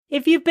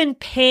If you've been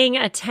paying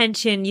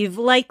attention, you've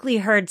likely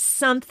heard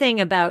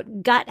something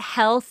about gut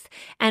health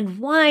and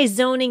why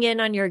zoning in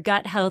on your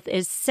gut health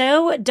is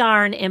so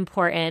darn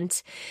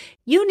important.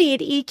 You need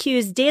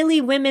EQ's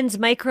Daily Women's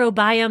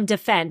Microbiome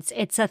Defense.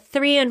 It's a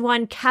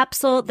 3-in-1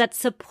 capsule that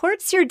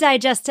supports your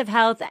digestive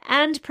health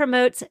and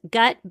promotes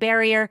gut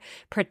barrier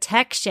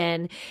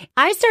protection.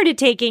 I started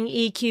taking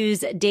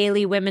EQ's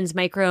Daily Women's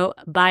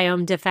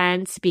Microbiome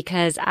Defense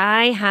because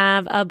I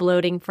have a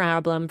bloating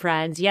problem,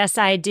 friends. Yes,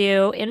 I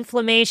do.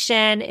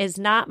 Inflammation is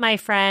not my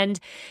friend.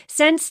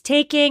 Since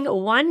taking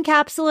 1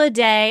 capsule a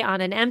day on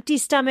an empty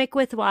stomach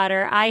with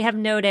water, I have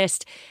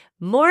noticed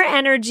more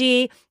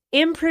energy,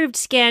 improved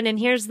skin, and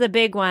here's the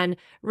big one,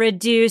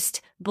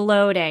 reduced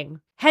bloating.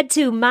 Head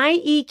to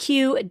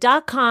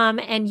myeq.com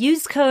and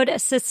use code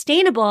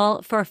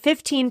SUSTAINABLE for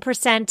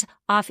 15%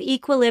 off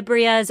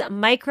Equilibria's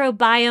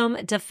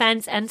microbiome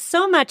defense and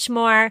so much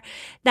more.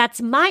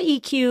 That's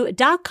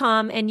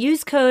myeq.com and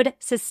use code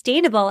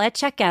SUSTAINABLE at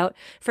checkout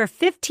for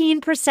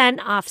 15%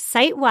 off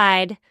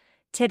site-wide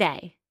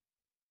today.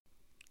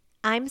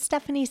 I'm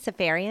Stephanie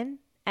Seferian,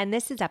 and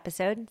this is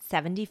episode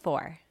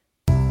 74.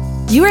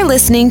 You are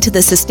listening to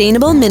the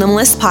Sustainable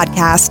Minimalist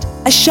Podcast,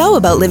 a show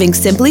about living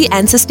simply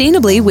and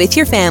sustainably with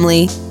your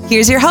family.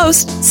 Here's your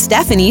host,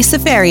 Stephanie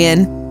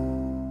Seferian.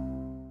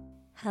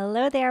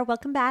 Hello there.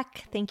 Welcome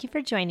back. Thank you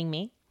for joining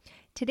me.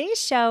 Today's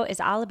show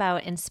is all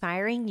about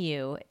inspiring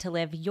you to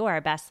live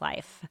your best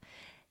life.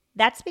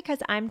 That's because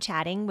I'm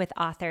chatting with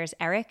authors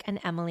Eric and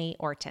Emily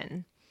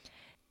Orton.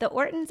 The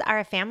Ortons are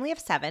a family of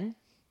 7.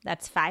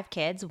 That's 5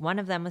 kids, one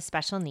of them with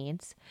special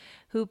needs,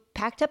 who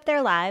packed up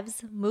their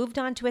lives, moved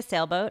onto a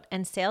sailboat,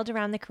 and sailed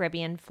around the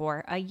Caribbean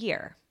for a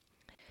year.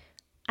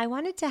 I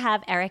wanted to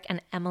have Eric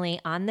and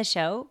Emily on the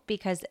show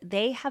because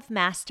they have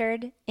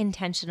mastered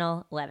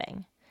intentional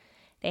living.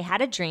 They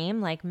had a dream,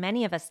 like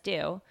many of us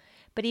do,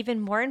 but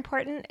even more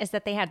important is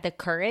that they had the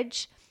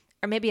courage,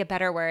 or maybe a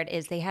better word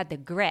is they had the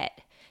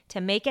grit,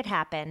 to make it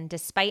happen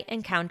despite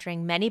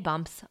encountering many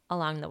bumps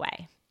along the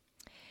way.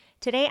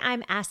 Today,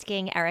 I'm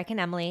asking Eric and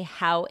Emily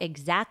how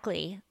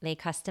exactly they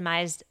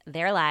customized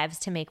their lives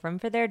to make room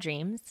for their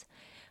dreams.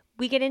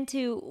 We get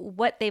into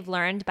what they've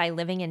learned by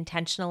living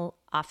intentional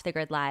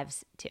off-the-grid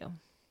lives, too.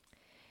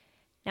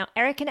 Now,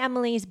 Eric and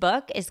Emily's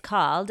book is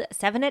called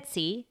 7 at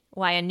Sea,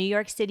 Why a New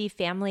York City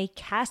Family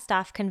Cast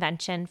Off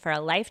Convention for a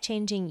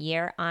Life-Changing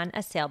Year on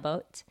a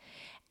Sailboat.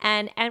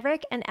 And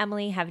Eric and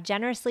Emily have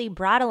generously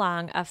brought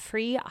along a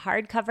free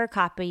hardcover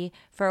copy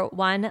for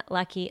one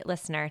lucky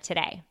listener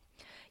today.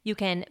 You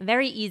can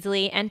very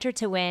easily enter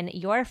to win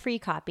your free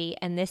copy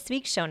in this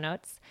week's show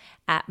notes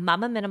at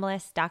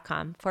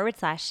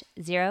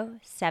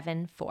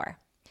mamaminimalist.com/074.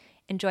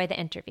 Enjoy the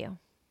interview.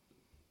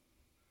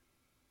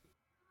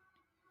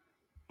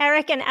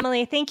 Eric and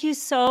Emily, thank you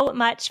so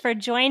much for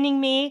joining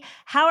me.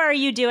 How are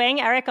you doing?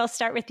 Eric, I'll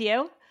start with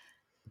you.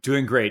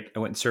 Doing great. I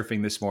went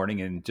surfing this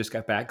morning and just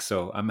got back,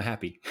 so I'm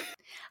happy.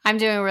 I'm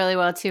doing really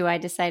well, too. I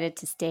decided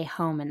to stay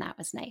home, and that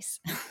was nice.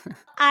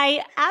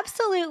 I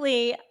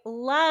absolutely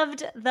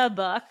loved the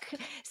book,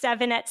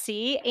 7 at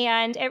Sea,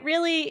 and it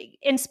really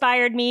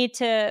inspired me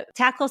to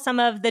tackle some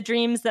of the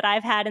dreams that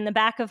I've had in the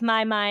back of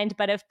my mind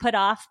but have put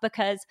off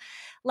because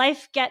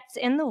life gets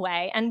in the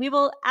way. And we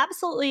will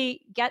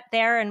absolutely get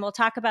there, and we'll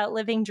talk about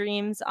living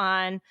dreams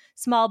on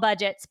small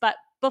budgets. But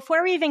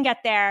before we even get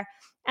there,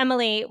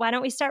 Emily, why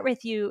don't we start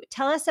with you?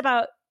 Tell us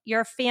about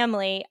your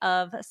family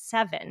of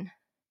 7.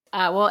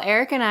 Well,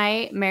 Eric and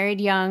I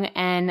married young,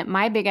 and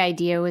my big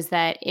idea was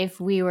that if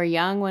we were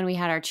young when we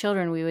had our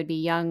children, we would be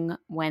young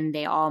when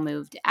they all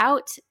moved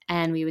out,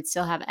 and we would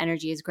still have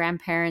energy as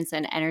grandparents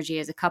and energy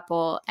as a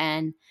couple.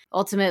 And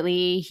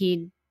ultimately,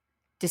 he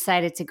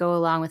decided to go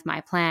along with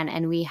my plan,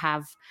 and we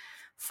have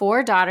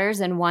 4 daughters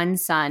and 1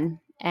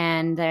 son,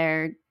 and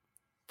they're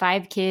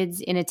 5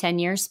 kids in a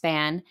 10-year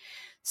span.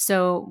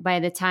 So by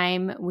the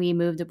time we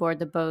moved aboard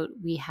the boat,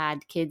 we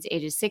had kids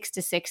ages 6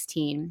 to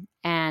 16.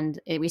 And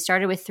we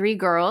started with 3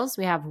 girls.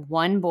 We have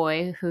 1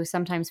 boy who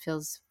sometimes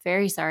feels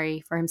very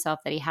sorry for himself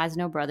that he has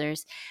no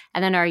brothers.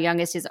 And then our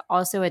youngest is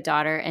also a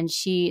daughter, and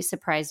she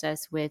surprised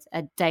us with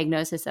a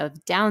diagnosis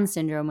of Down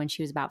syndrome when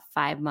she was about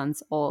 5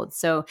 months old.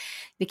 So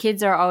the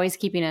kids are always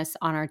keeping us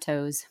on our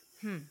toes.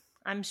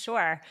 I'm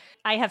sure.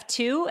 I have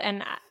 2,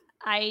 and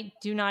I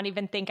do not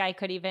even think I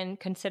could even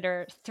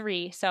consider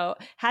 3. So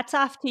hats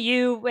off to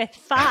you with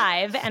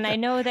 5. And I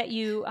know that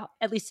you,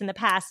 at least in the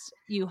past,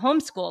 you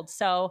homeschooled.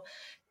 So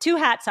 2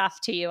 hats off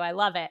to you. I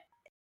love it.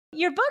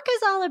 Your book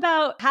is all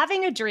about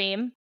having a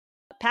dream,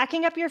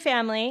 packing up your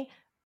family,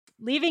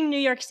 leaving New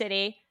York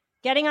City,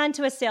 getting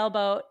onto a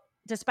sailboat,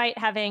 despite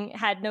having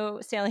had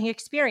no sailing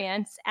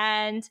experience,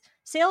 and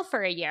sail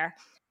for a year.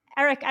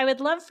 Eric, I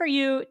would love for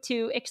you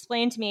to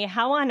explain to me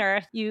how on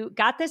earth you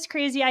got this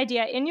crazy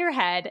idea in your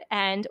head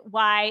and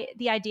why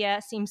the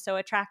idea seems so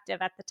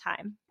attractive at the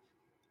time.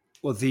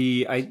 Well,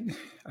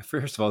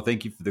 first of all,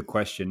 thank you for the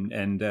question.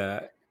 And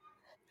I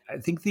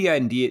think the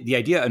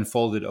idea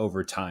unfolded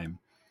over time.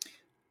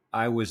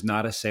 I was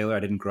not a sailor. I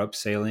didn't grow up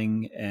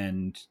sailing,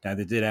 and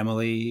neither did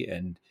Emily.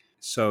 And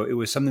So it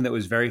was something that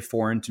was very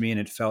foreign to me, and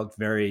it felt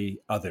very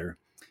other.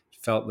 It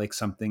felt like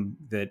something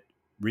that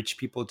rich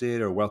people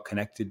did, or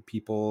well-connected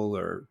people,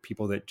 or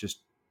people that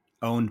just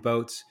owned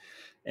boats.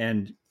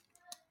 And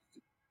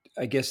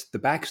I guess the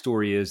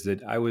backstory is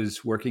that I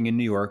was working in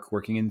New York,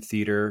 working in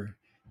theater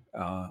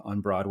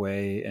on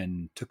Broadway,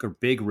 and took a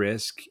big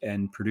risk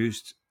and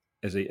produced,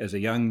 as a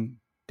young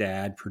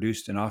dad,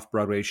 produced an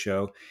off-Broadway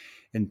show,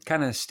 and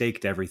kind of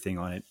staked everything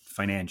on it,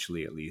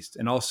 financially at least,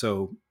 and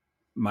also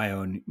my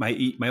own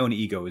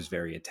ego is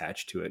very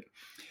attached to it.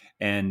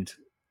 And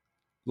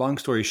long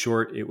story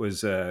short, it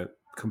was a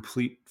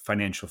complete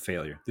financial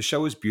failure. The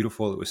show was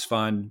beautiful. It was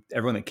fun.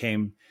 Everyone that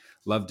came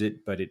loved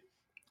it, but it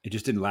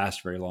just didn't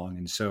last very long.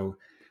 And so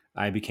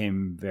I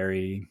became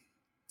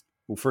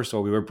well, first of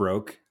all, we were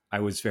broke.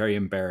 I was very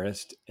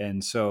embarrassed.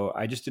 And so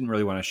I just didn't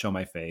really want to show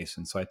my face.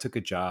 And so I took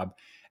a job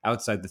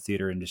outside the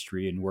theater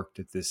industry and worked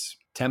at this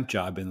temp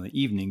job in the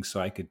evening so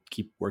I could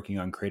keep working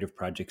on creative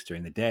projects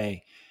during the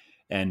day.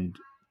 And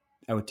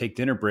I would take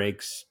dinner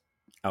breaks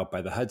out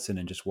by the Hudson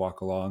and just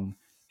walk along,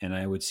 and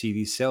I would see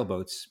these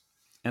sailboats.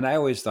 And I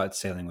always thought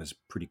sailing was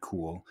pretty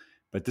cool,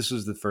 but this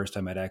was the first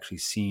time I'd actually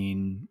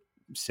seen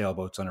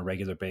sailboats on a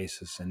regular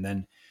basis, and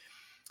then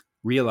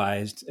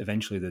realized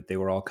eventually that they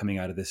were all coming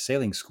out of this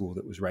sailing school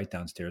that was right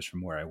downstairs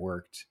from where I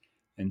worked.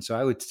 And so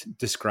I would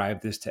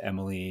describe this to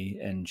Emily,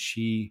 and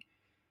she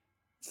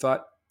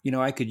thought,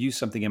 I could use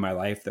something in my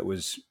life that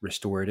was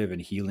restorative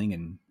and healing,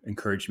 and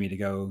encouraged me to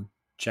go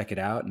check it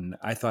out. And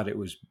I thought it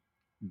was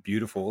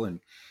beautiful,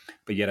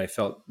 but yet I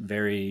felt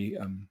very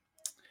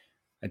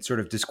I'd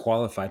sort of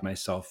disqualified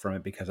myself from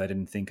it because I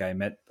didn't think I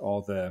met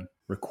all the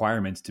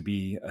requirements to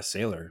be a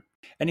sailor.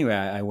 Anyway,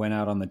 I went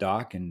out on the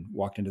dock and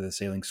walked into the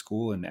sailing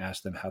school and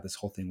asked them how this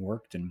whole thing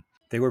worked, and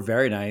they were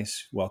very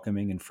nice,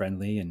 welcoming, and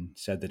friendly, and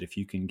said that if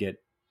you can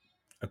get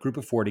a group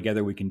of 4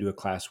 together, we can do a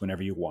class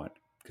whenever you want,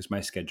 because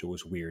my schedule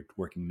was weird,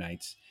 working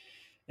nights.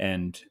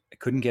 And I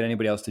couldn't get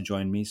anybody else to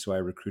join me, so I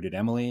recruited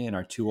Emily and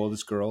our 2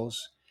 oldest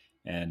girls,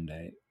 and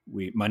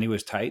money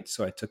was tight,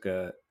 so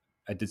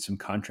I did some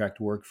contract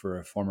work for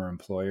a former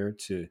employer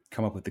to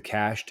come up with the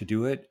cash to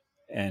do it.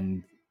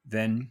 And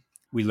then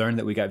we learned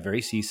that we got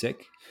very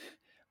seasick,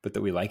 but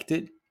that we liked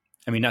it.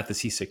 I mean, not the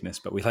seasickness,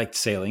 but we liked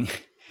sailing.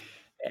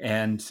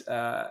 And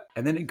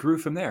then it grew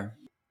from there.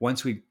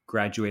 Once we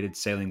graduated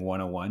Sailing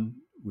 101,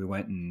 we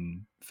went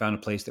and found a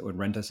place that would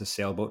rent us a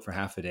sailboat for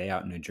half a day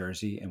out in New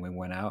Jersey, and we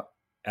went out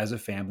as a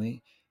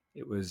family.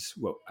 It was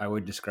what I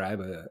would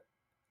describe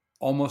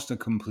almost a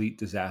complete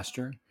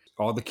disaster.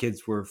 All the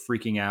kids were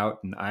freaking out,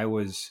 and I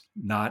was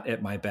not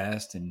at my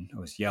best, and I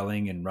was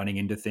yelling and running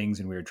into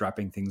things, and we were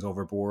dropping things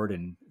overboard,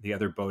 and the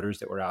other boaters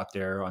that were out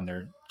there on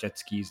their jet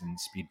skis and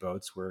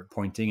speedboats were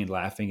pointing and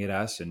laughing at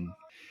us. And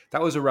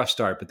that was a rough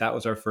start, but that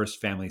was our first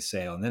family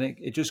sail. And then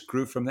it just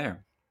grew from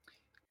there.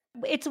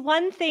 It's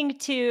one thing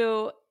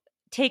to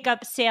take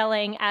up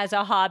sailing as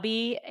a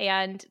hobby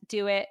and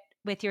do it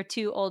with your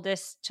 2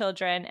 oldest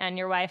children and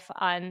your wife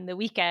on the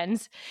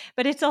weekends,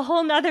 but it's a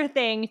whole nother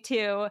thing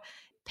to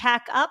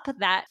pack up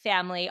that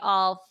family,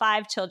 all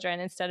 5 children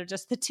instead of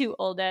just the 2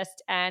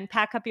 oldest, and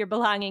pack up your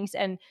belongings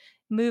and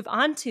move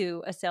on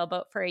to a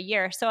sailboat for a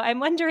year. So I'm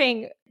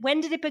wondering, when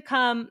did it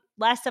become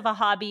less of a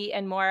hobby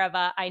and more of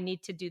I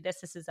need to do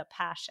this is a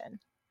passion?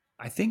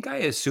 I think I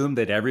assumed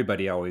that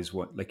everybody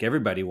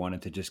everybody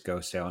wanted to just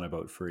go sail on a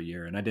boat for a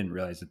year. And I didn't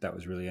realize that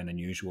was really an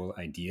unusual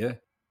idea.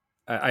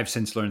 I've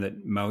since learned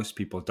that most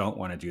people don't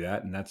want to do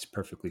that, and that's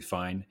perfectly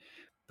fine.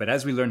 But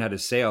as we learned how to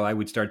sail, I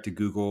would start to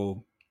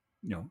Google,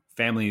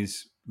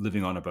 families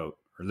living on a boat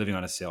or living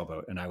on a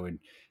sailboat. And I would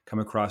come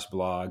across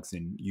blogs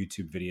and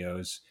YouTube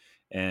videos.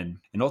 And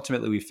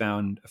ultimately we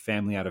found a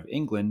family out of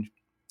England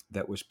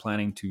that was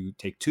planning to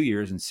take 2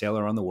 years and sail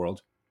around the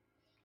world.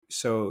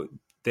 So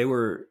they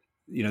were,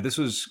 this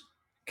was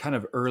kind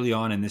of early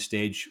on in this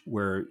stage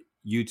where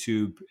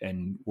YouTube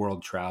and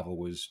world travel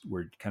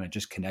were kind of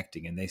just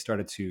connecting, and they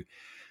started to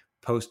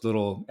post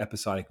little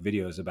episodic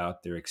videos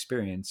about their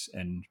experience.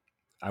 And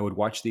I would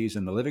watch these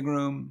in the living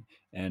room,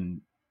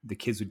 and the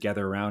kids would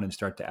gather around and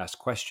start to ask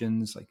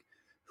questions like,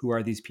 who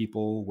are these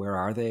people? Where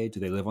are they? Do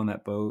they live on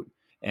that boat?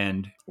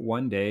 And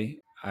one day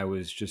I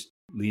was just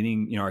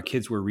leaning, our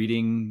kids were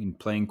reading and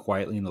playing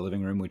quietly in the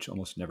living room, which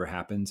almost never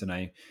happens. And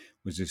I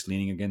was just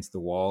leaning against the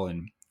wall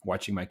and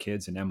watching my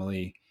kids, and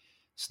Emily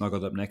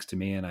snuggled up next to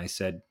me. And I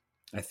said,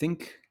 I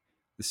think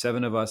the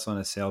 7 of us on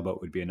a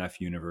sailboat would be enough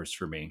universe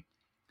for me.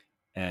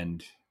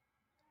 And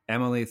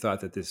Emily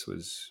thought that this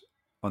was,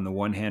 on the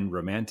one hand,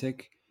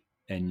 romantic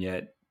and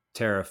yet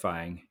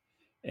terrifying.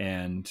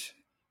 And,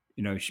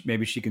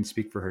 maybe she can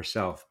speak for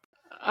herself.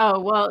 Oh,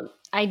 well,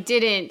 I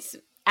didn't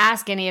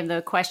ask any of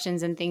the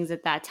questions and things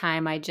at that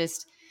time. I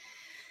just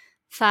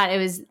thought it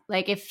was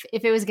like, if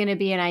it was going to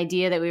be an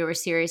idea that we were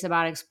serious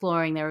about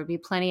exploring, there would be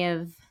plenty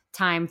of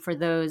time for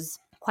those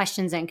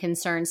questions and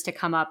concerns to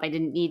come up. I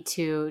didn't need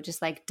to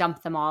just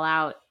dump them all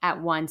out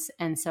at once.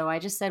 And so I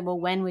just said, well,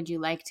 when would you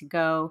like to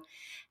go?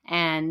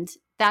 And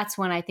that's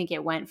when I think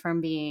it went from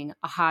being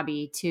a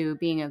hobby to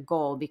being a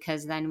goal,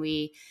 because then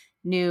we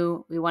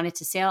knew we wanted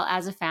to sail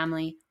as a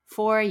family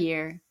for a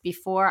year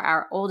before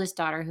our oldest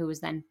daughter, who was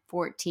then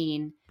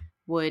 14,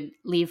 would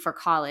leave for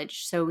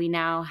college. So we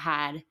now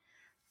had,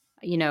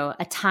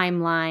 a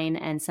timeline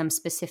and some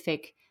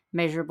specific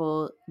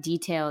measurable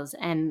details.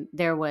 And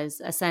there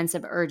was a sense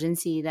of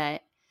urgency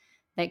that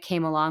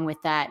came along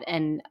with that.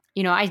 And,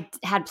 I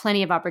had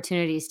plenty of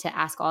opportunities to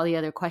ask all the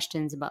other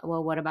questions about,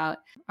 well, what about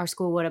our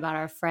school? What about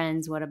our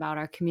friends? What about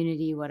our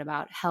community? What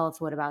about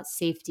health? What about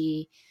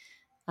safety?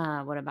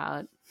 What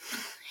about,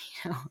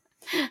 you know,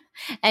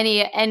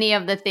 any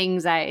of the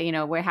things how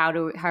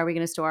are we going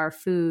to store our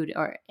food,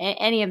 or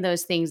any of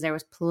those things? There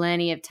was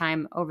plenty of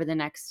time over the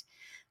next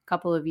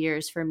couple of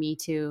years for me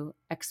to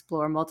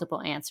explore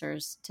multiple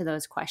answers to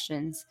those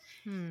questions.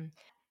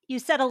 You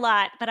said a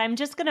lot, but I'm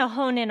just going to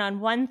hone in on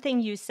one thing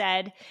you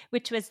said,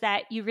 which was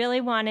that you really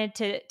wanted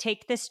to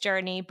take this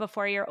journey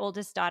before your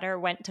oldest daughter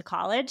went to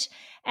college.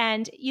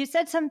 And you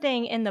said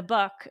something in the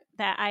book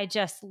that I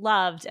just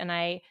loved, and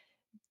I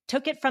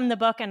took it from the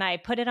book and I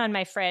put it on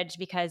my fridge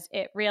because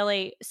it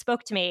really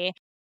spoke to me.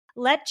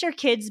 Let your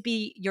kids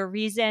be your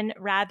reason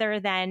rather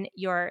than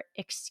your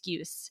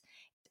excuse.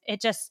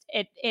 It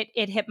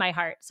hit my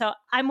heart. So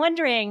I'm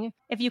wondering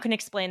if you can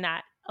explain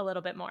that a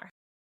little bit more.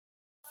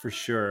 For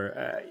sure.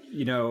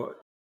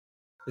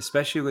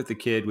 Especially with the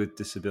kid with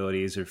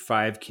disabilities, or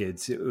 5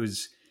 kids,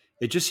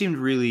 it just seemed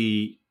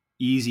really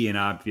easy and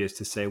obvious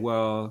to say,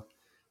 well,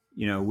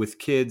 with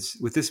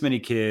this many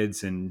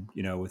kids, and,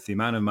 with the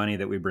amount of money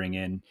that we bring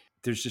in,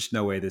 there's just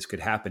no way this could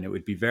happen. It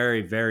would be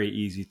very, very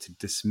easy to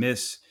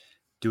dismiss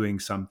doing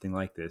something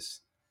like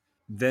this.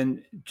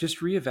 Then just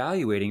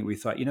reevaluating it, we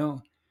thought,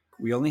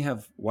 we only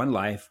have one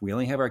life. We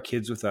only have our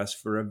kids with us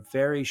for a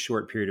very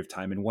short period of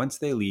time. And once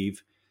they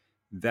leave,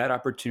 that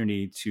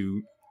opportunity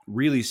to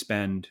really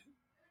spend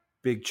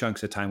big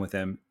chunks of time with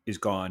them is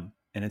gone,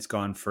 and it's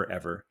gone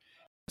forever.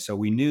 So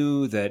we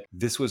knew that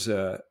this was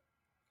a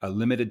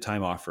limited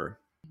time offer.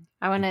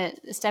 I want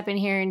to step in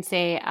here and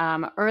say,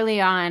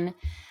 early on,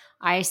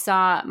 I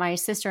saw my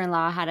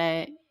sister-in-law had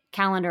a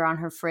calendar on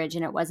her fridge,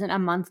 and it wasn't a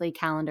monthly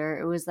calendar.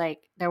 It was like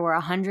there were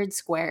 100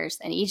 squares,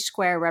 and each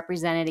square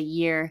represented a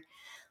year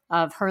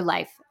of her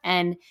life.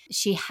 And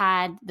she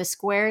had the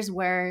squares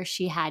where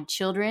she had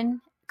children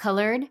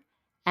colored,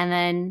 and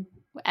then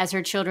as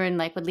her children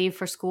would leave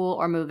for school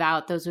or move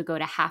out, those would go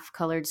to half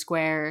colored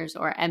squares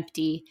or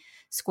empty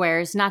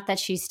squares. Not that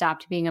she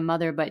stopped being a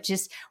mother, but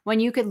just when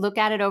you could look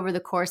at it over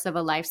the course of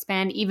a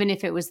lifespan, even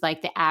if it was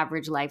the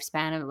average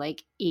lifespan of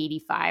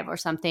 85 or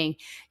something,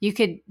 you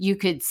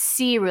could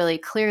see really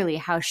clearly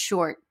how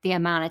short the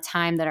amount of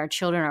time that our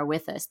children are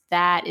with us.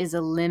 That is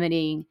a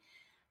limiting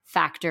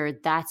factor.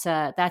 That's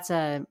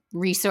a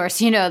resource,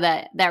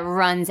 that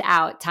runs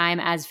out. Time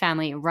as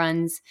family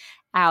runs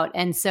out.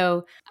 And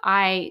so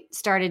I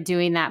started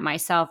doing that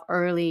myself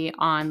early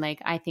on.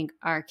 I think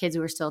our kids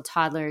were still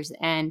toddlers,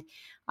 and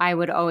I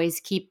would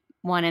always keep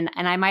one, and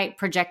I might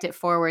project it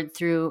forward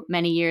through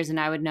many years, and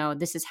I would know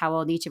this is how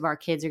old each of our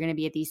kids are going to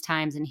be at these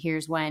times, and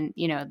here's when,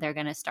 they're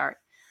going to start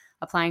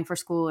applying for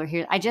school, or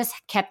here. I just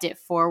kept it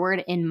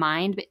forward in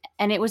mind.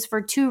 And it was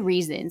for 2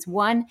 reasons.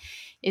 One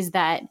is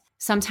that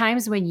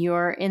sometimes when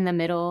you're in the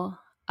middle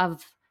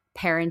of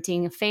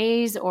parenting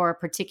phase or a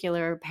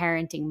particular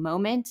parenting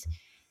moment,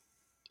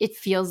 it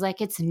feels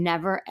like it's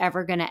never,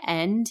 ever going to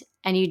end.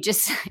 And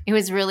it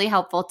was really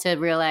helpful to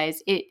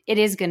realize it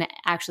is going to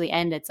actually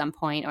end at some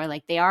point, or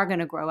they are going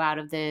to grow out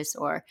of this,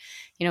 or,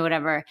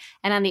 whatever.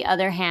 And on the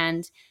other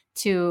hand,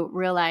 to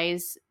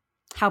realize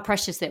how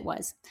precious it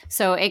was.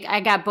 So I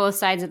got both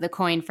sides of the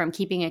coin from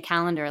keeping a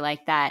calendar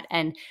like that.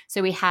 And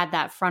so we had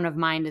that front of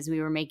mind as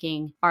we were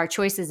making our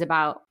choices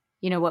about,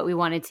 what we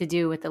wanted to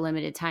do with the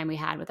limited time we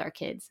had with our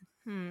kids.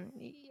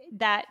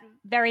 That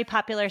very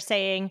popular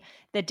saying,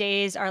 the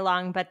days are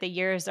long, but the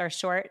years are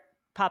short,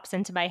 pops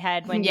into my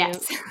head when you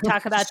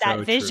talk about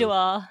that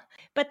visual. True.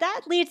 But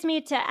that leads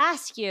me to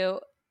ask you,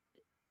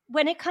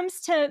 when it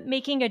comes to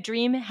making a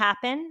dream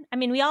happen, I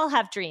mean, we all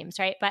have dreams,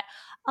 right? But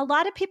a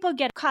lot of people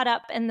get caught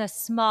up in the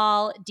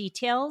small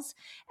details,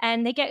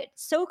 and they get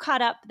so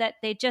caught up that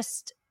they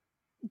just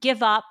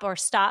give up or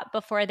stop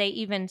before they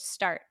even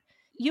start.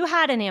 You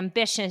had an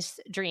ambitious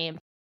dream.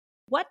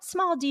 What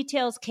small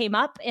details came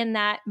up in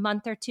that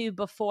month or 2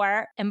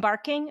 before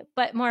embarking?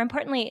 But more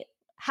importantly,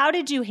 how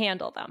did you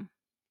handle them?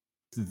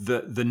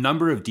 The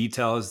number of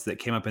details that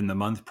came up in the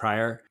month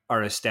prior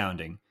are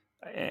astounding.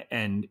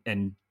 And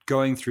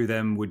going through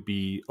them would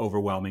be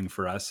overwhelming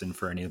for us and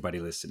for anybody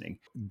listening.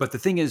 But the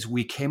thing is,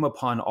 we came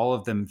upon all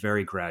of them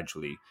very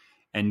gradually,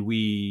 and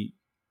we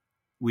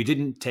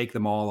didn't take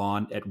them all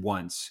on at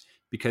once,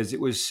 because it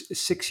was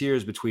 6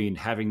 years between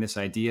having this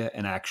idea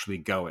and actually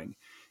going.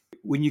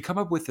 When you come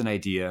up with an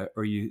idea,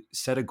 or you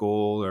set a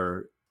goal,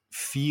 or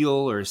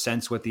feel or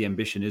sense what the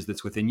ambition is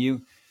that's within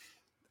you,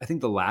 I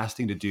think the last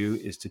thing to do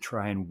is to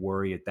try and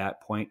worry at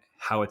that point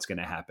how it's going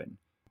to happen.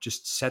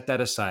 Just set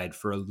that aside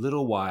for a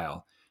little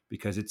while,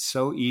 because it's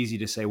so easy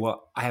to say,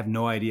 well, I have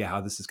no idea how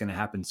this is going to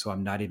happen, so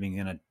I'm not even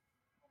going to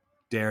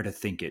dare to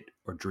think it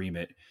or dream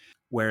it.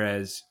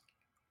 Whereas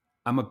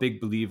I'm a big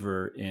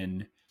believer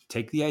in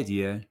take the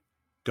idea,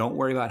 don't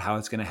worry about how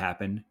it's going to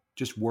happen,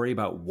 just worry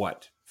about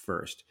what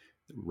first.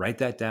 Write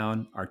that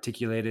down,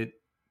 articulate it,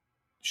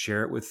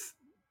 share it with,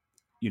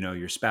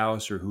 your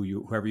spouse or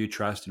whoever you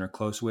trust and are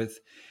close with.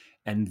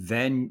 And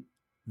then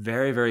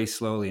very, very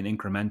slowly and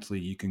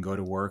incrementally, you can go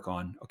to work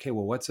on, okay,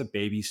 well, what's a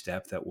baby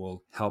step that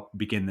will help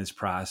begin this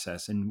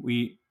process? And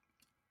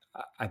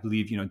I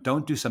believe,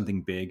 don't do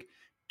something big,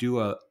 do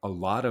a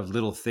lot of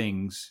little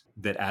things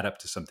that add up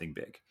to something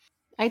big.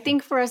 I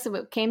think for us,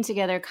 it came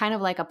together kind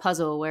of like a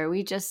puzzle where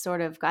we just sort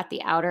of got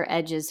the outer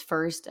edges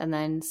first and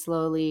then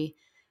slowly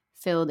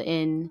filled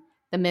in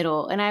the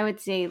middle. And I would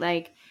say,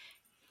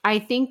 I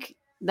think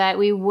that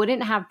we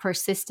wouldn't have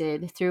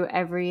persisted through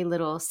every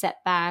little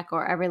setback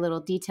or every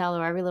little detail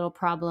or every little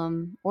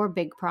problem or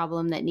big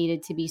problem that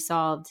needed to be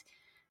solved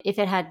if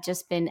it had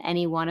just been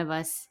any one of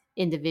us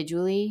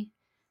individually.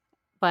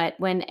 But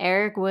when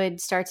Eric would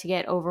start to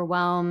get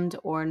overwhelmed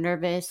or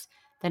nervous,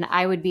 then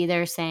I would be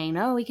there saying,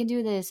 "No, we can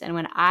do this." And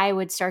when I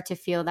would start to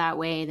feel that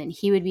way, then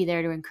he would be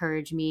there to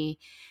encourage me.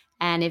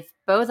 And if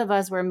both of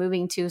us were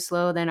moving too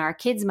slow, then our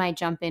kids might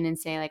jump in and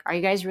say, "Are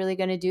you guys really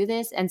going to do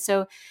this?" And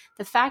so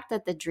the fact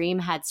that the dream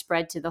had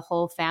spread to the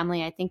whole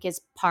family, I think, is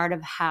part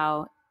of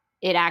how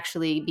it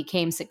actually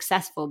became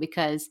successful,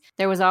 because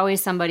there was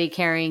always somebody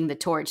carrying the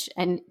torch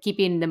and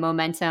keeping the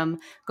momentum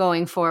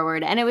going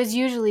forward. And it was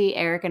usually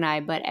Eric and I,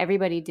 but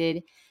everybody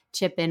did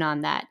chip in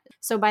on that.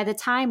 So by the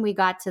time we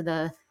got to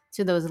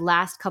those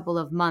last couple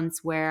of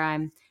months where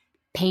I'm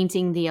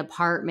painting the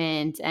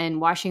apartment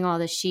and washing all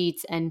the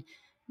sheets and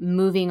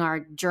moving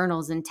our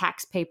journals and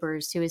tax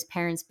papers to his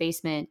parents'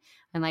 basement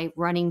and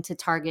running to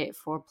Target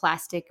for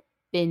plastic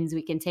bins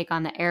we can take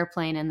on the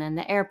airplane, and then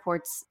the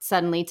airport's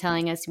suddenly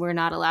telling us we're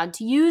not allowed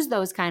to use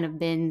those kind of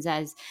bins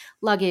as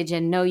luggage,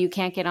 and no, you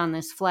can't get on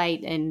this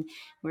flight. And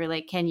we're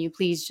like, can you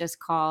please just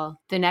call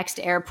the next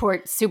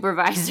airport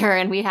supervisor?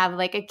 And we have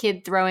a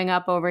kid throwing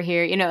up over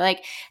here,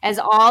 as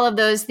all of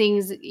those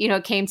things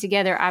came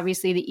together.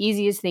 Obviously the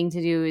easiest thing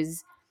to do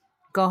is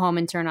go home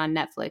and turn on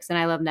Netflix. And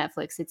I love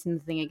Netflix. It's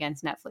nothing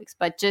against Netflix,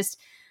 but just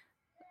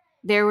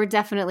there were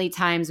definitely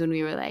times when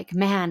we were like,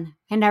 man,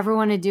 I never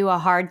want to do a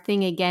hard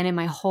thing again in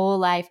my whole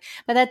life.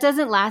 But that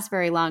doesn't last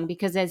very long,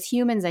 because as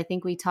humans, I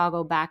think we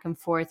toggle back and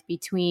forth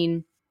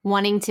between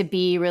wanting to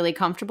be really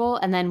comfortable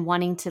and then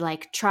wanting to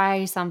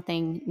try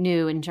something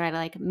new and try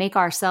to make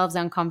ourselves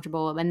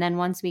uncomfortable. And then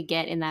once we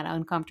get in that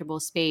uncomfortable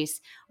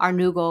space, our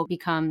new goal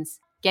becomes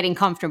getting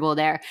comfortable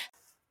there.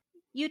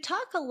 You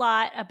talk a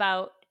lot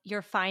about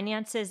your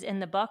finances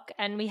in the book,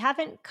 and we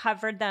haven't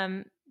covered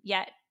them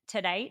yet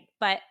tonight,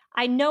 but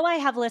I know I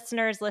have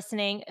listeners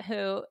listening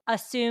who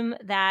assume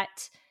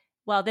that,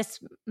 well, this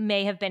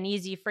may have been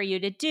easy for you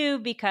to do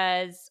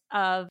because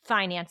of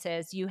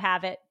finances. You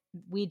have it,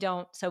 we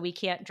don't, so we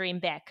can't dream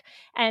big.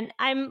 And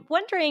I'm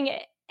wondering,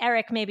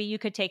 Eric, maybe you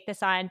could take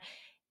this on.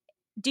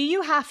 Do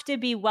you have to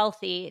be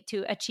wealthy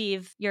to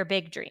achieve your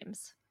big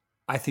dreams?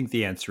 I think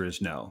the answer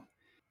is no.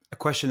 A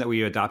question that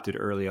we adopted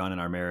early on in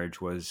our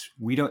marriage was,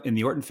 in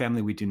the Orton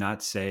family, we do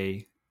not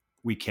say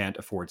we can't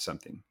afford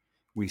something.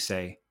 We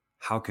say,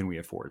 how can we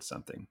afford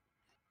something?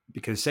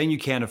 Because saying you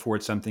can't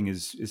afford something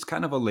is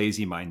kind of a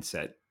lazy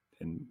mindset.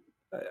 And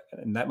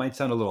that might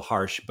sound a little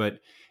harsh, but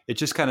it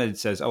just kind of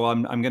says, oh,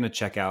 I'm going to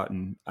check out,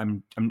 and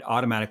I'm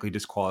automatically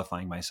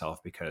disqualifying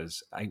myself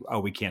because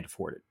we can't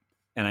afford it.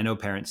 And I know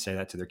parents say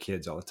that to their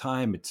kids all the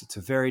time. It's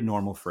a very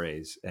normal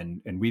phrase,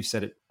 and we've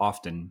said it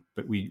often,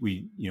 but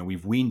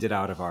we've weaned it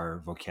out of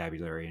our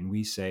vocabulary, and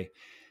we say,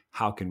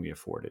 how can we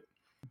afford it?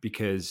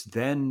 Because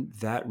then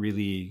that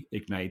really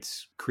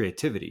ignites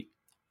creativity.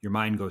 Your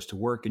mind goes to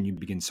work and you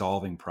begin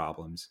solving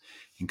problems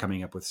and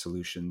coming up with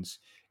solutions.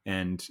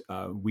 And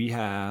we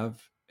have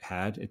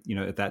had,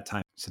 at that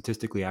time,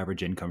 statistically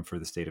average income for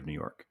the state of New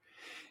York.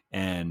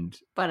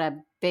 But a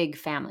big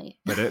family.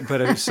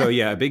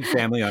 A big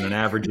family on an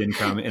average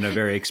income in a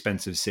very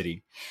expensive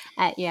city.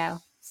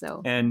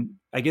 So. And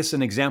I guess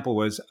an example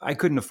was, I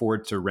couldn't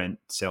afford to rent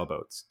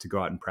sailboats to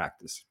go out and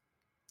practice.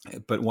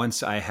 But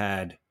once I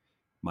had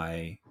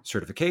my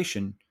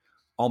certification,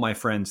 all my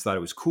friends thought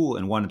it was cool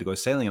and wanted to go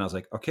sailing. And I was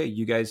like, okay,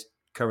 you guys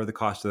cover the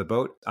cost of the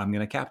boat. I'm going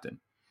to captain.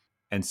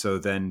 And so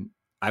then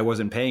I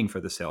wasn't paying for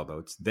the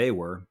sailboats. They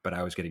were, but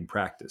I was getting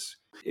practice.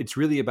 It's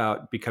really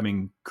about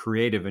becoming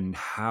creative in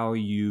how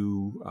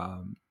you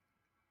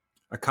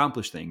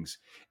accomplish things,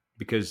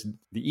 because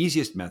the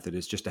easiest method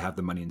is just to have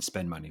the money and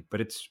spend money.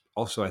 But it's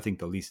also, I think,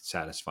 the least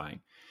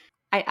satisfying.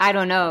 I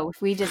don't know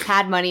if we just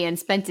had money and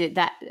spent it,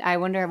 that I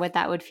wonder what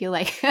that would feel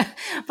like.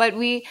 But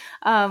we,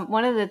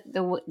 one of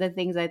the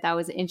things I thought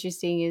was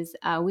interesting is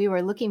we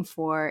were looking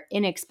for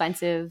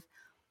inexpensive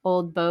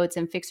old boats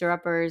and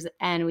fixer-uppers,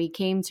 and we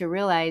came to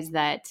realize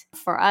that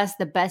for us,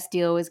 the best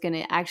deal was going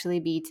to actually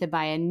be to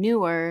buy a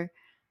newer,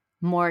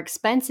 more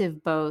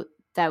expensive boat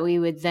that we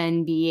would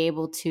then be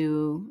able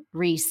to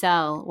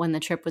resell when the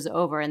trip was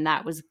over. And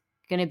that was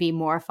going to be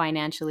more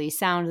financially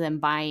sound than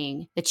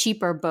buying the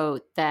cheaper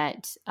boat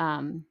that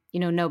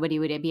nobody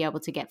would be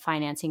able to get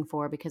financing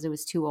for because it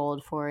was too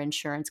old for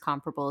insurance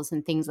comparables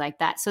and things like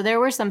that. So there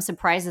were some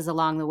surprises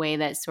along the way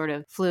that sort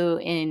of flew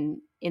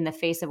in the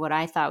face of what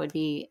I thought would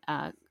be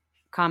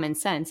common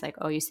sense, like,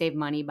 oh, you save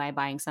money by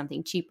buying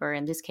something cheaper.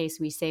 In this case,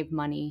 we saved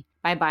money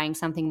by buying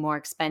something more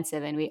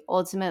expensive. And we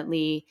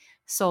ultimately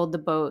sold the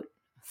boat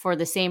for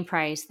the same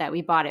price that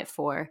we bought it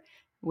for,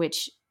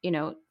 which,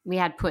 we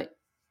had put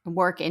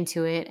work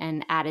into it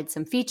and added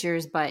some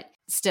features, but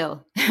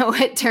still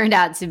it turned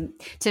out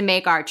to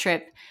make our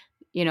trip,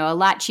 a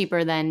lot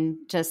cheaper than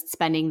just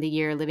spending the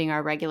year living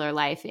our regular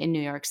life in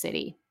New York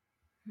City.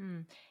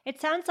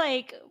 It sounds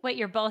like what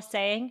you're both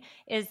saying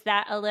is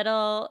that a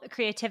little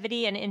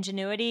creativity and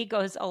ingenuity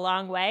goes a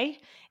long way.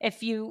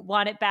 If you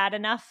want it bad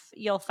enough,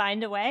 you'll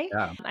find a way.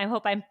 Yeah. I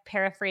hope I'm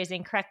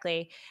paraphrasing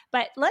correctly.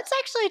 But let's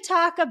actually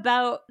talk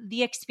about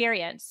the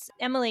experience.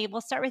 Emily,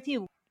 we'll start with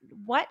you.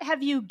 What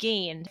have you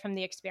gained from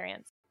the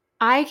experience?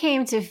 I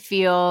came to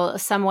feel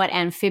somewhat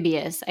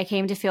amphibious. I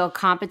came to feel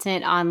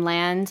competent on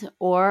land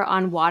or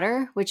on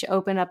water, which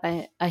opened up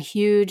a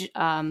huge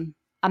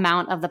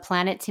amount of the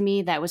planet to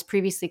me that was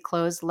previously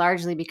closed,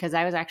 largely because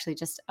I was actually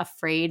just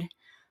afraid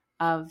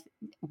of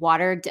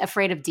water,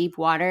 afraid of deep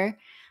water,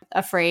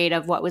 afraid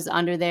of what was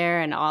under there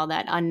and all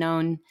that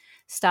unknown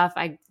stuff.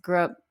 I grew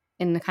up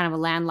in kind of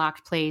a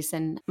landlocked place,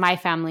 and my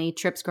family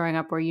trips growing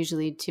up were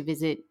usually to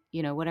visit,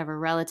 whatever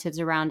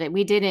relatives around it.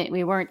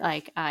 We weren't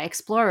like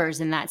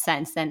explorers in that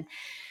sense. And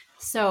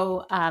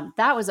so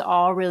that was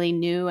all really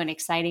new and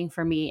exciting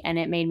for me. And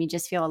it made me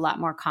just feel a lot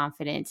more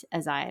confident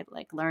as I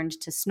learned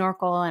to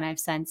snorkel, and I've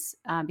since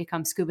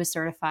become scuba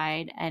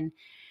certified. And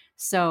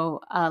so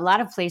a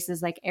lot of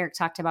places, like Eric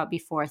talked about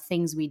before,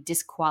 things we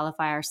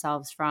disqualify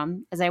ourselves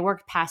from. As I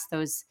worked past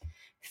those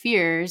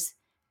fears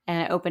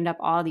and it opened up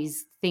all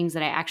these things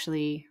that I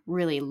actually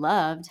really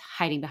loved,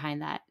 hiding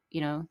behind that,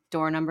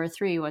 door number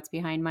 3, what's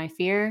behind my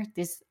fear?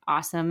 These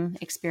awesome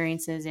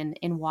experiences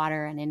in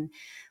water and in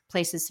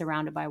places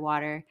surrounded by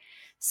water.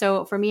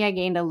 So for me, I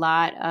gained a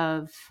lot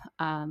of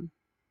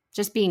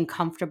just being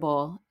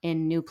comfortable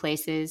in new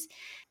places.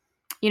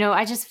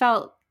 I just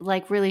felt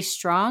really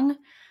strong.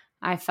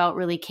 I felt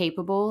really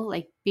capable,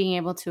 like being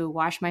able to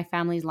wash my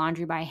family's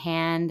laundry by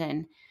hand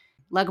and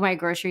lug my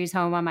groceries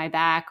home on my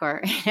back,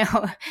 or,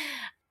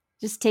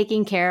 just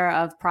taking care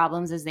of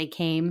problems as they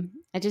came.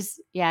 It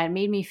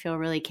made me feel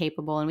really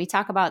capable. And we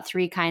talk about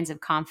 3 kinds of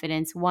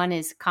confidence. One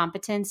is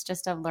competence,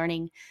 just of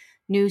learning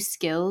new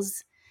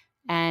skills,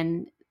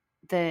 and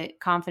the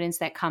confidence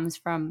that comes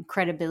from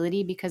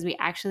credibility because we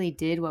actually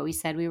did what we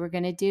said we were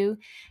going to do.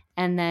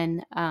 And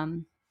then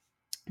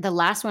the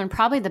last one,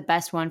 probably the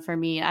best one for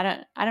me,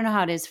 I don't know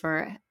how it is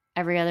for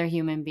every other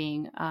human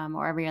being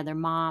or every other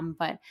mom,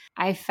 but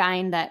I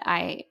find that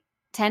I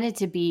tended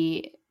to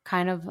be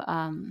kind of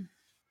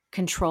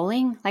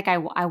controlling. Like I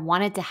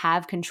wanted to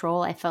have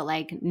control. I felt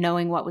like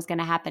knowing what was going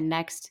to happen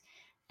next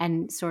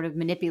and sort of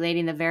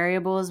manipulating the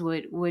variables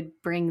would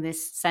bring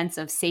this sense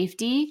of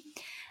safety.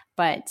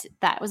 But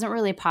that wasn't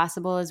really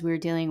possible as we were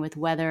dealing with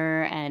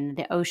weather and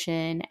the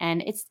ocean.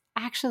 And it's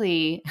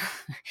actually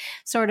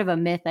sort of a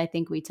myth, I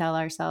think, we tell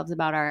ourselves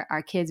about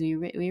our kids. We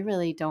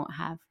really don't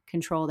have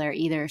control there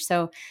either.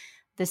 So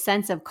the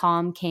sense of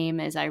calm came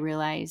as I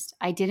realized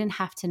I didn't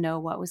have to know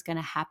what was going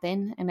to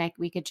happen, and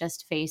we could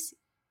just face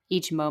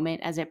each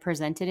moment as it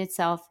presented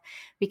itself.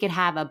 We could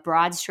have a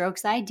broad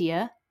strokes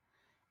idea,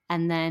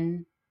 and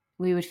then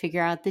we would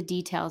figure out the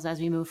details as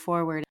we move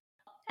forward.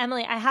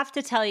 Emily, I have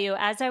to tell you,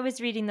 as I was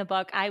reading the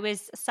book, I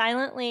was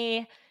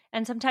silently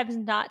and sometimes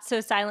not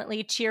so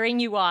silently cheering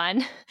you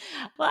on.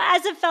 Well,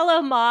 as a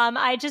fellow mom,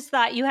 I just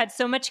thought you had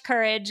so much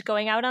courage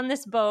going out on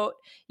this boat.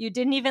 You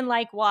didn't even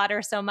like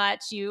water so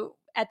much. You,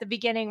 at the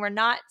beginning, were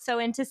not so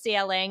into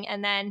sailing.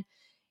 And then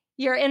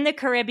you're in the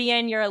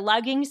Caribbean, you're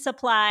lugging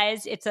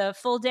supplies. It's a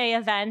full day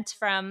event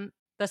from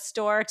the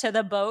store to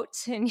the boat,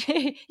 and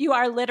you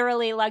are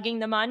literally lugging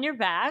them on your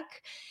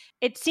back.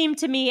 It seemed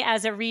to me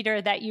as a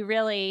reader that you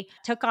really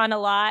took on a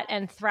lot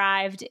and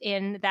thrived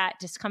in that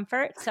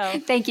discomfort.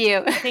 So thank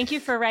you. Thank you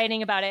for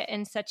writing about it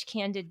in such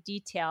candid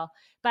detail.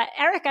 But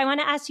Eric, I want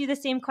to ask you the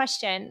same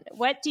question.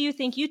 What do you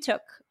think you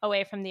took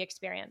away from the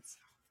experience?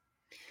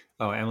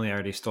 Oh, Emily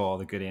already stole all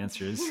the good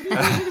answers.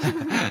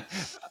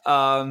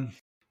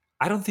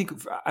 I don't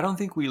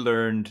think we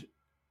learned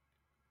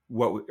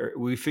what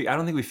I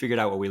don't think we figured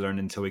out what we learned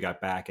until we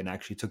got back and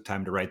actually took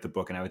time to write the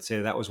book. And I would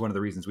say that was one of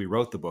the reasons we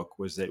wrote the book,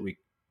 was that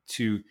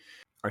to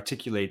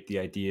articulate the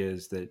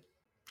ideas that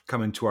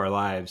come into our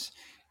lives.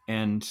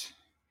 And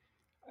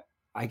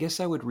I guess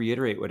I would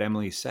reiterate what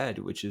Emily said,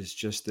 which is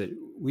just that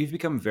we've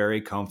become very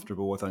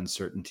comfortable with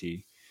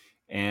uncertainty,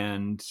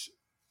 and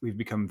we've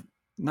become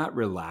not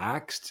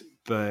relaxed,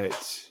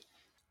 but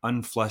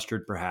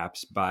unflustered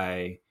perhaps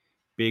by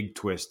big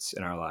twists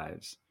in our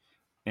lives.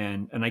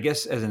 And I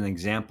guess as an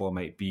example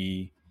might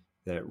be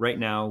that right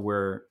now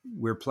we're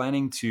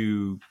planning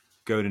to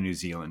go to New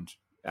Zealand.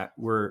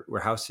 We're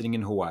house sitting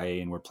in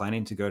Hawaii, and we're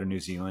planning to go to New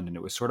Zealand. And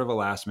it was sort of a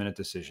last minute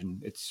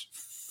decision. It's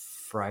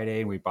Friday,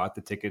 and we bought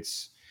the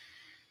tickets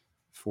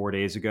 4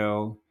 days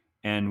ago.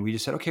 And we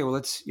just said, okay, well,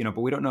 let's,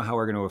 but we don't know how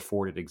we're going to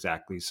afford it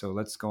exactly. So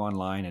let's go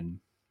online and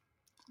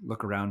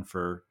look around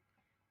for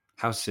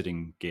house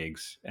sitting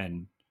gigs.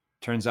 And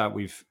turns out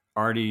we've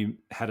already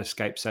had a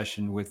Skype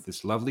session with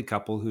this lovely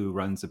couple who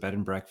runs a bed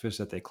and breakfast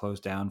that they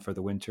closed down for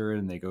the winter,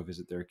 and they go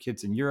visit their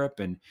kids in Europe.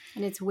 And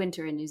it's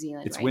winter in New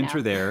Zealand it's right winter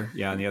now. there,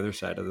 yeah, on the other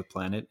side of the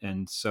planet.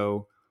 And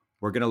so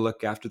we're going to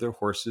look after their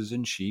horses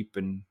and sheep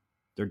and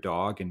their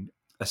dog. And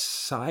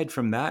aside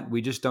from that,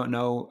 we just don't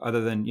know,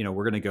 other than,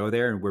 we're going to go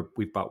there, and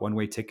we've bought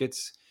one-way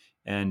tickets,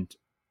 and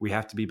we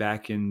have to be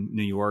back in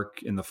New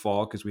York in the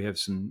fall because we have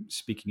some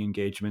speaking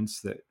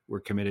engagements that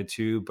we're committed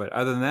to. But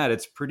other than that,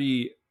 it's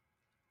pretty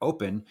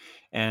open,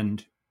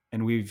 and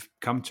we've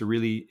come to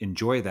really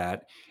enjoy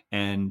that.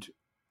 And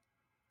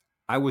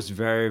I was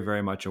very,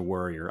 very much a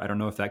worrier. I don't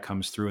know if that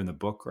comes through in the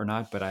book or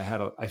not, but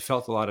I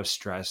felt a lot of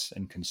stress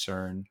and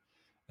concern,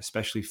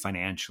 especially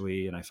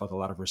financially, and I felt a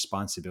lot of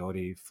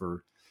responsibility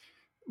for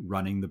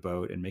running the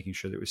boat and making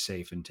sure that it was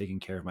safe and taking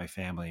care of my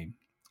family.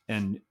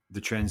 And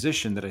the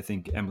transition that I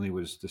think Emily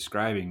was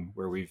describing,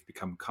 where we've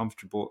become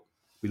comfortable,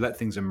 we let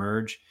things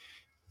emerge.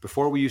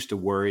 Before, we used to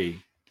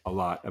worry a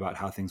lot about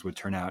how things would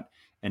turn out,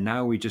 and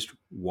now we just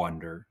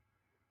wonder.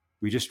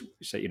 We just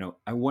say,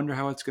 I wonder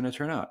how it's going to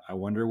turn out. I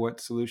wonder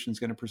what solution is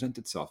going to present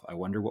itself. I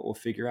wonder what we'll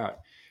figure out.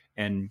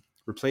 And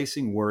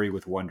replacing worry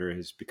with wonder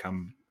has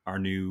become our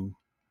new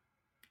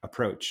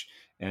approach.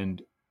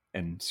 And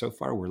so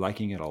far, we're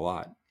liking it a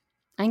lot.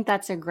 I think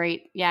that's a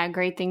great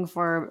thing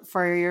for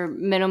your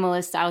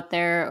minimalists out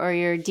there, or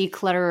your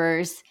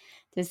declutterers,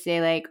 to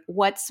say, like,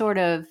 what sort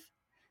of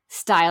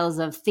styles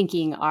of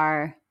thinking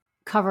are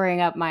covering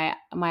up my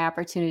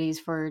opportunities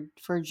for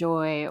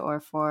joy, or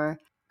for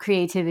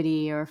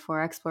creativity, or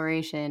for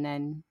exploration.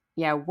 And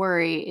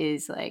worry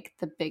is like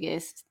the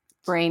biggest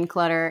brain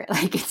clutter.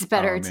 Like, it's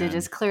better to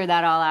just clear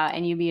that all out,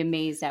 and you'd be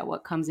amazed at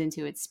what comes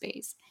into its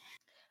space.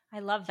 I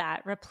love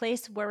that.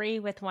 Replace worry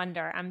with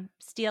wonder. I'm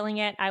stealing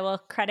it. I will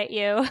credit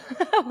you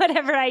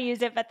whatever I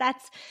use it, but that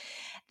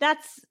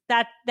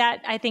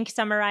I think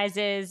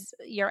summarizes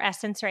your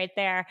essence right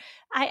there.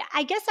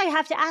 I guess I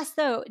have to ask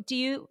though, do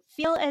you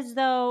feel as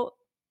though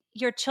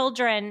your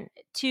children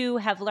too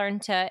have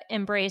learned to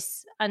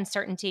embrace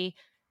uncertainty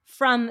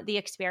from the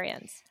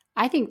experience?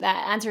 I think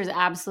that answer is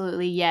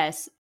absolutely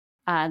yes.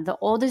 The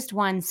oldest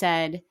one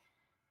said,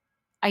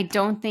 I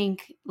don't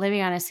think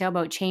living on a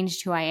sailboat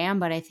changed who I am,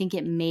 but I think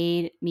it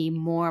made me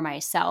more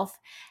myself.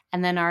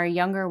 And then our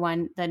younger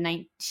one,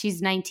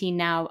 she's 19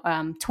 now,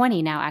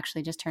 20 now,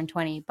 actually just turned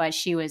 20, but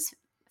she was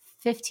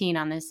 15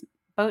 on this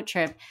boat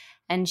trip.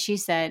 And she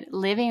said,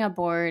 living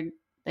aboard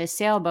the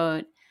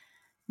sailboat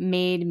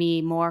made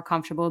me more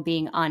comfortable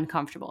being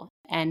uncomfortable.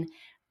 And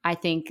I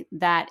think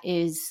that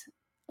is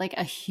like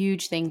a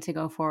huge thing to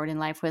go forward in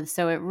life with.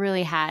 So it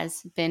really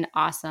has been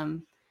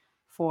awesome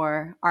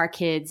for our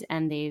kids,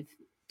 and they've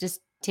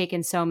just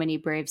taken so many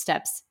brave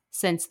steps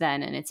since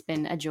then, and it's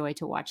been a joy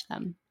to watch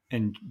them.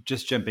 And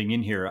just jumping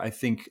in here, I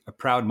think a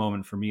proud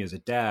moment for me as a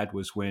dad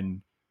was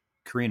when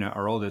Karina,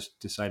 our oldest,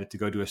 decided to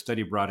go do a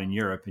study abroad in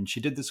Europe. And she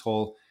did this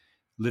whole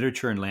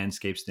literature and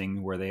landscapes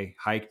thing where they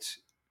hiked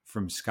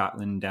from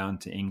Scotland down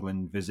to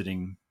England,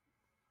 visiting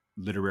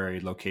literary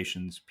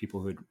locations,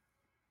 people who had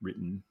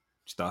written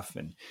stuff.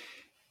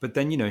 But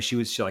then,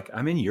 she's like,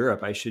 I'm in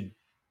Europe, I should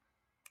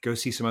go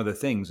see some other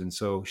things. And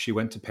so she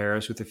went to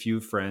Paris with a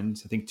few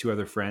friends, I think 2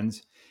 other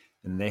friends,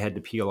 and they had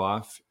to peel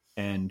off.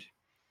 And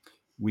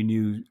we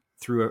knew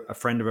through a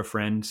friend of a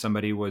friend,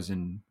 somebody was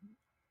in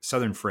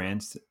southern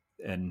France,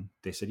 and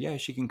they said, yeah,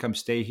 she can come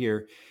stay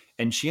here.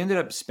 And she ended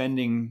up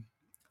spending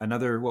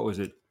another,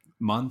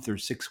 month or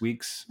 6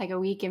 weeks? Like a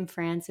week in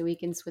France, a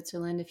week in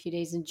Switzerland, a few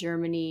days in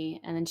Germany.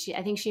 And then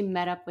I think she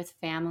met up with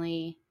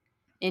family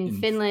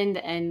in Finland,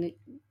 and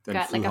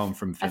got like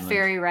a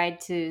ferry ride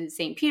to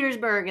St.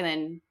 Petersburg,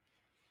 and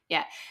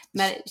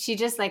then she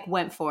just like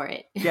went for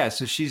it. Yeah,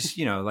 so she's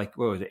 18,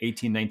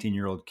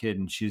 19-year-old kid,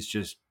 and she's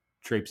just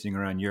traipsing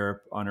around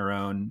Europe on her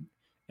own,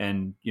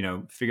 and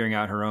figuring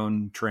out her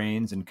own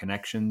trains and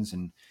connections,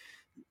 and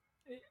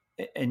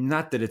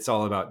not that it's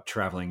all about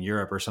traveling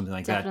Europe or something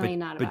like Definitely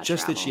that, but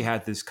just travel. That she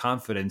had this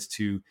confidence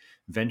to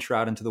venture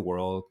out into the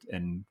world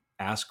and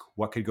ask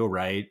what could go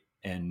right,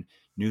 and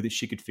knew that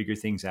she could figure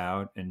things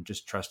out, and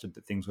just trusted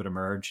that things would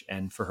emerge.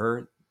 And for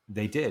her,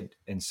 they did.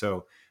 And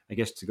so I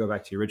guess to go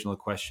back to your original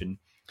question,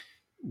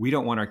 we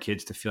don't want our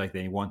kids to feel like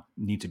they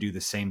need to do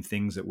the same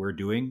things that we're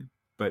doing,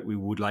 but we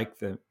would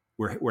like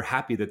we're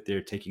happy that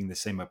they're taking the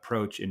same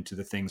approach into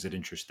the things that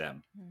interest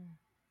them.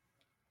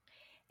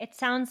 It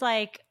sounds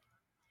like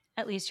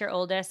at least your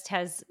oldest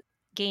has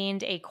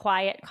gained a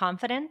quiet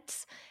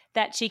confidence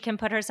that she can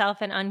put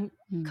herself in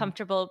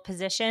uncomfortable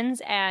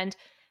positions and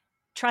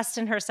trust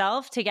in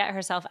herself to get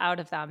herself out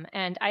of them.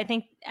 And I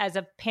think as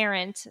a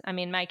parent, I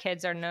mean, my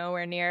kids are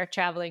nowhere near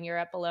traveling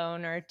Europe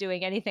alone or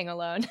doing anything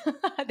alone.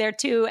 They're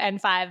 2 and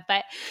 5,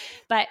 but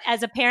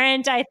as a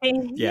parent, I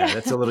think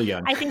that's a little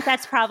young. I think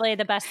that's probably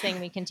the best thing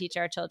we can teach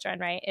our children,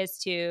 right? Is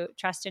to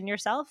trust in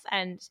yourself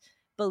and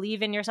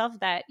believe in yourself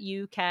that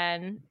you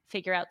can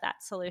figure out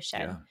that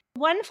solution. Yeah.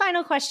 One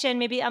final question,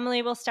 maybe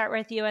Emily, we'll start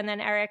with you, and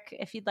then Eric,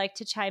 if you'd like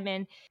to chime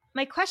in.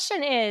 My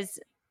question is,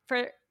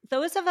 for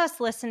those of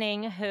us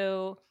listening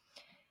who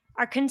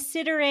are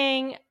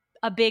considering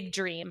a big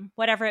dream,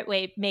 whatever it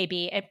may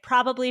be. It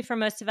probably for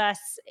most of us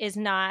is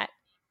not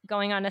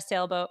going on a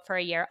sailboat for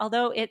a year,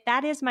 although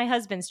that is my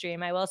husband's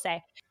dream, I will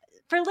say.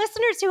 For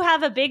listeners who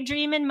have a big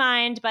dream in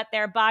mind, but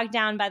they're bogged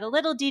down by the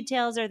little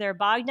details or they're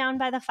bogged down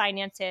by the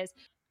finances,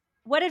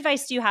 what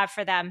advice do you have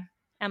for them?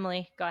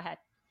 Emily, go ahead.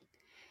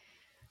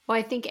 Well,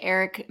 I think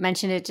Eric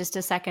mentioned it just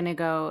a second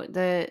ago.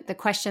 The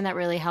question that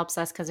really helps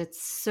us, because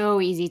it's so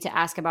easy to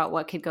ask about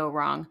what could go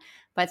wrong,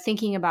 but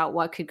thinking about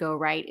what could go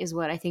right is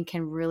what I think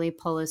can really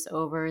pull us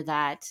over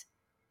that,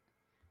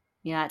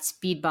 that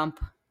speed bump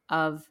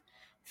of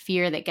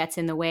fear that gets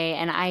in the way.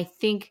 And I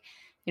think,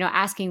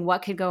 asking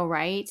what could go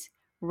right,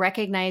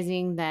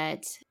 recognizing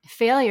that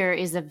failure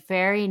is a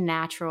very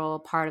natural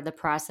part of the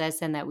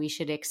process and that we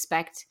should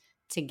expect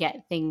to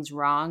get things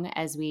wrong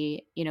as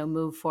we,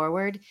 move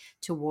forward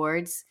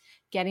towards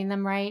getting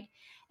them right.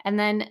 And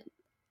then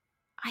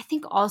I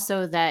think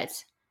also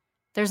that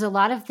there's a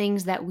lot of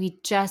things that we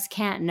just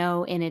can't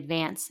know in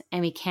advance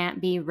and we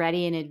can't be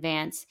ready in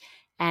advance.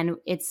 And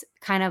it's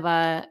kind of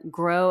a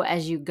grow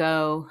as you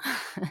go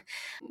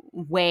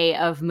way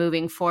of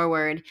moving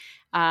forward.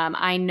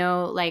 I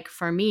know, like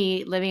for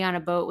me, living on a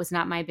boat was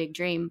not my big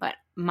dream, but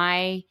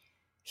my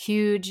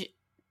huge,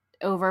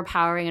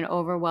 overpowering and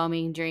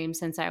overwhelming dream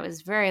since I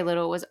was very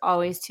little was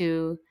always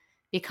to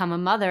become a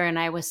mother. And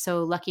I was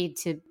so lucky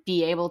to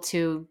be able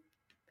to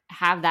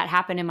have that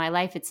happen in my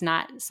life. It's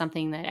not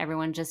something that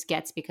everyone just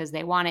gets because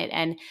they want it.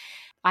 And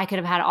I could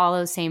have had all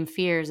those same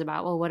fears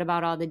about, well, what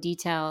about all the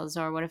details?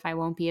 Or what if I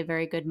won't be a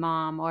very good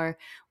mom? Or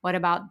what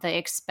about the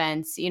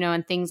expense,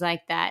 and things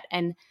like that.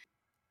 And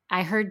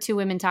I heard two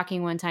women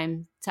talking one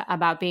time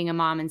about being a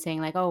mom and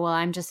saying like, oh, well,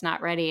 I'm just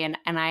not ready. And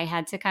I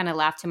had to kind of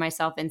laugh to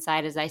myself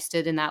inside as I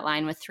stood in that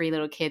line with 3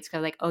 little kids.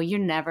 Cause like, oh, you're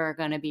never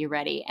going to be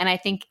ready. And I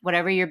think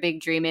whatever your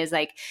big dream is,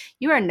 like,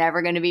 you are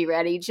never going to be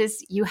ready.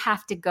 Just, you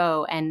have to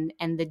go. And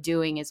the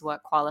doing is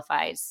what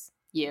qualifies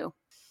you.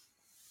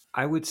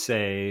 I would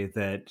say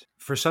that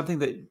for something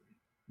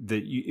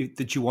that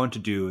you want to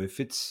do, if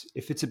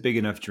it's a big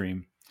enough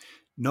dream,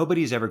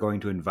 nobody's ever going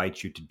to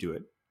invite you to do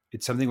it.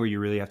 It's something where you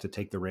really have to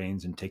take the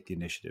reins and take the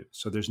initiative.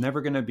 So there's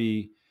never going to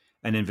be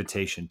an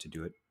invitation to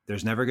do it.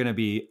 There's never going to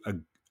be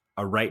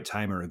a right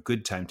time or a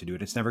good time to do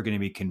it. It's never going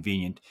to be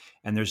convenient,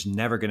 and there's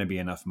never going to be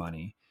enough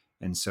money.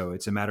 And so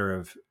it's a matter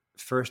of,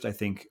 first, I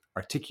think,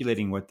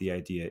 articulating what the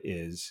idea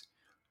is,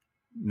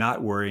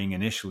 not worrying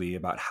initially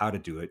about how to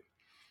do it,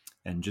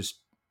 and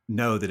just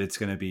know that it's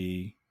going to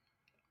be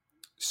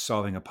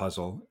solving a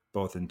puzzle,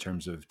 both in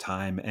terms of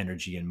time,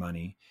 energy, and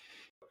money.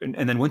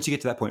 And then once you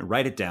get to that point,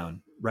 write it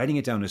down. Writing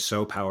it down is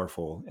so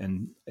powerful,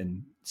 and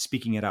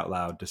speaking it out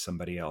loud to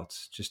somebody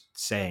else, just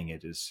saying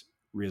it is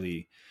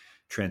really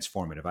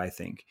transformative, I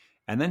think.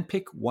 And then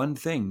pick one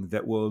thing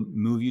that will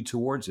move you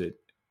towards it.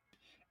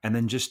 And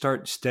then just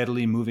start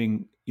steadily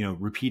moving,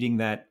 repeating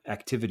that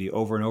activity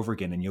over and over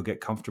again, and you'll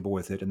get comfortable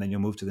with it. And then you'll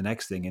move to the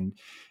next thing.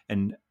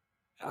 And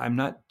I'm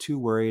not too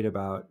worried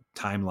about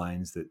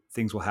timelines, that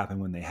things will happen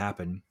when they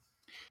happen.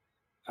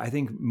 I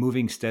think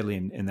moving steadily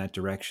in that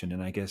direction.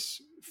 And I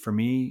guess for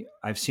me,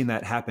 I've seen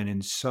that happen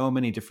in so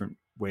many different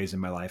ways in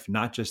my life,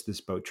 not just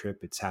this boat trip.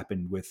 It's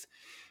happened with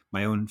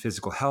my own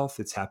physical health.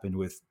 It's happened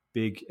with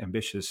big,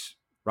 ambitious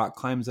rock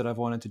climbs that I've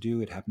wanted to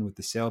do. It happened with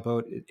the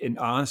sailboat. And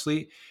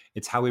honestly,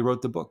 it's how we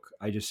wrote the book.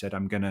 I just said,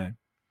 I'm going to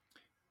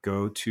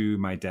go to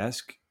my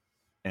desk,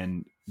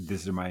 and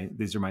these are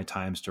my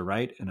times to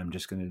write. And I'm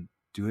just going to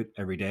do it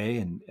every day.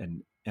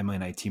 And Emily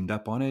and I teamed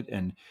up on it.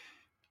 And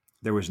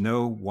there was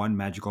no one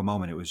magical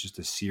moment. It was just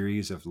a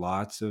series of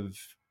lots of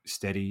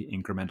steady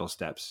incremental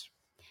steps.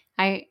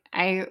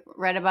 I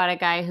read about a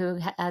guy who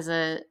has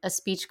a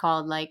speech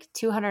called like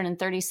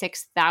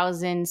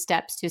 236,000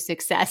 steps to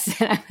success.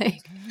 And I'm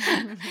like,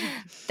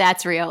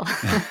 that's real.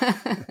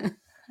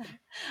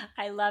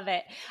 I love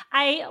it.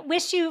 I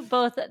wish you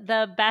both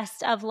the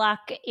best of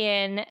luck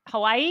in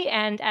Hawaii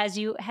and as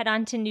you head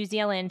on to New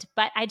Zealand.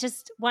 But I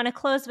just want to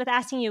close with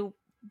asking you,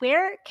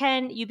 where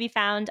can you be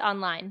found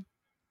online?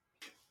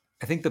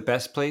 I think the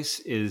best place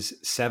is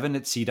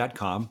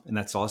 7atsea.com, and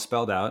that's all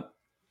spelled out.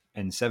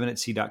 And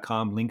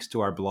 7atsea.com links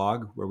to our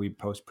blog where we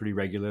post pretty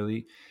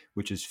regularly,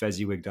 which is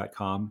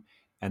fezziwig.com.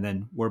 And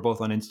then we're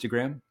both on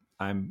Instagram.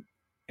 I'm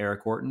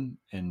Eric Orton,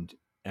 and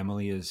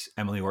Emily is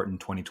Emily Orton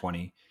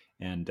 2020.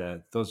 And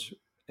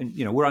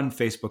we're on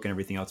Facebook and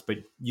everything else, but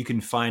you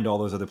can find all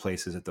those other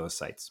places at those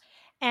sites.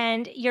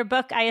 And your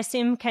book, I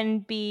assume, can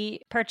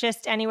be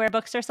purchased anywhere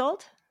books are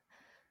sold?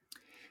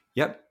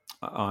 Yep.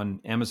 On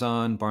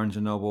Amazon, Barnes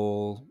and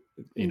Noble,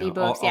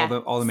 books,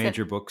 all the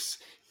major books.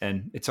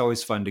 And it's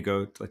always fun to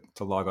go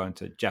to log on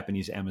to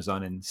Japanese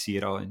Amazon and see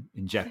it all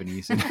in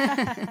Japanese.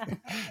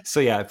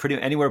 So yeah, pretty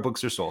anywhere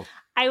books are sold.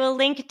 I will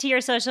link to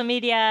your social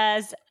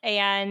medias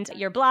and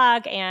your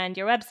blog and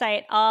your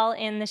website all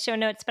in the show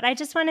notes. But I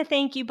just want to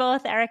thank you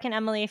both, Eric and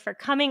Emily, for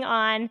coming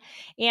on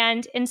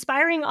and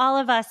inspiring all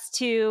of us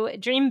to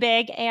dream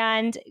big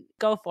and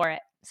go for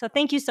it. So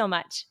thank you so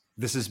much.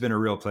 This has been a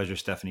real pleasure,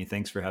 Stephanie.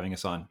 Thanks for having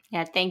us on.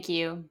 Yeah, thank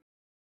you.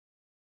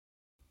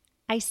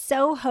 I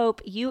so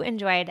hope you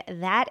enjoyed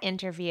that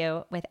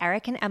interview with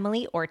Eric and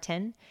Emily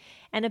Orton.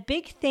 And a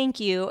big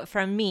thank you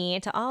from me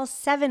to all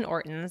 7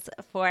 Ortons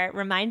for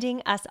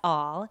reminding us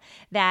all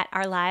that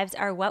our lives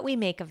are what we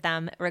make of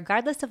them,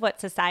 regardless of what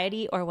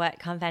society or what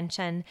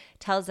convention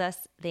tells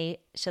us they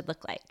should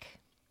look like.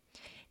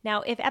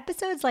 Now, if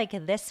episodes like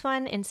this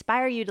one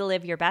inspire you to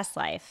live your best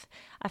life,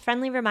 a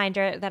friendly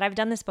reminder that I've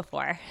done this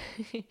before.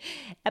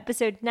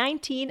 Episode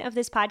 19 of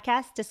this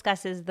podcast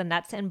discusses the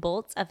nuts and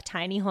bolts of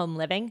tiny home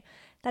living.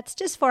 That's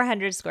just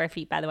 400 square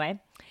feet, by the way.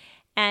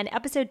 And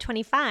episode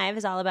 25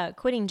 is all about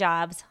quitting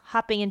jobs,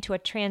 hopping into a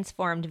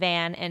transformed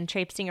van, and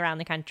traipsing around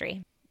the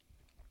country.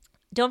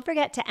 Don't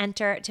forget to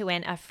enter to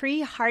win a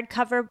free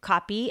hardcover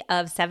copy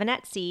of 7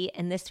 at Sea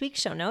in this week's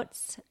show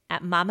notes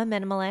at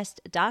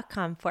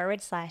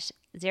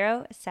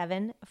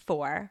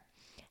mamaminimalist.com/074.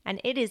 And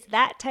it is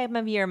that time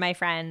of year, my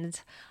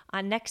friends.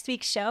 On next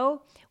week's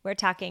show, we're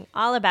talking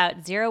all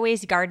about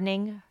zero-waste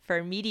gardening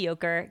for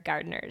mediocre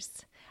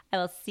gardeners. I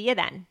will see you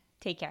then.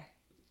 Take care.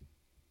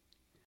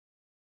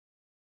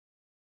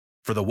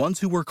 For the ones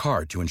who work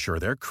hard to ensure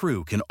their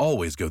crew can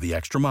always go the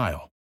extra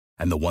mile,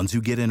 and the ones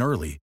who get in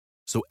early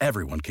so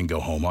everyone can go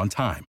home on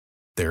time,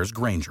 there's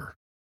Grainger,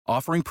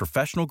 offering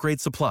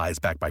professional-grade supplies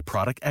backed by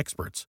product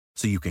experts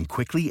so you can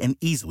quickly and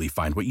easily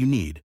find what you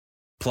need.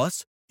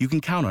 Plus, you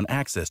can count on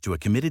access to a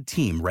committed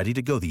team ready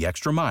to go the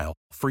extra mile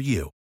for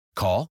you.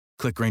 Call,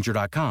 click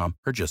Grainger.com,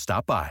 or just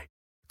stop by.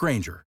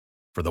 Grainger,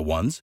 for the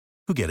ones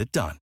who get it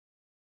done.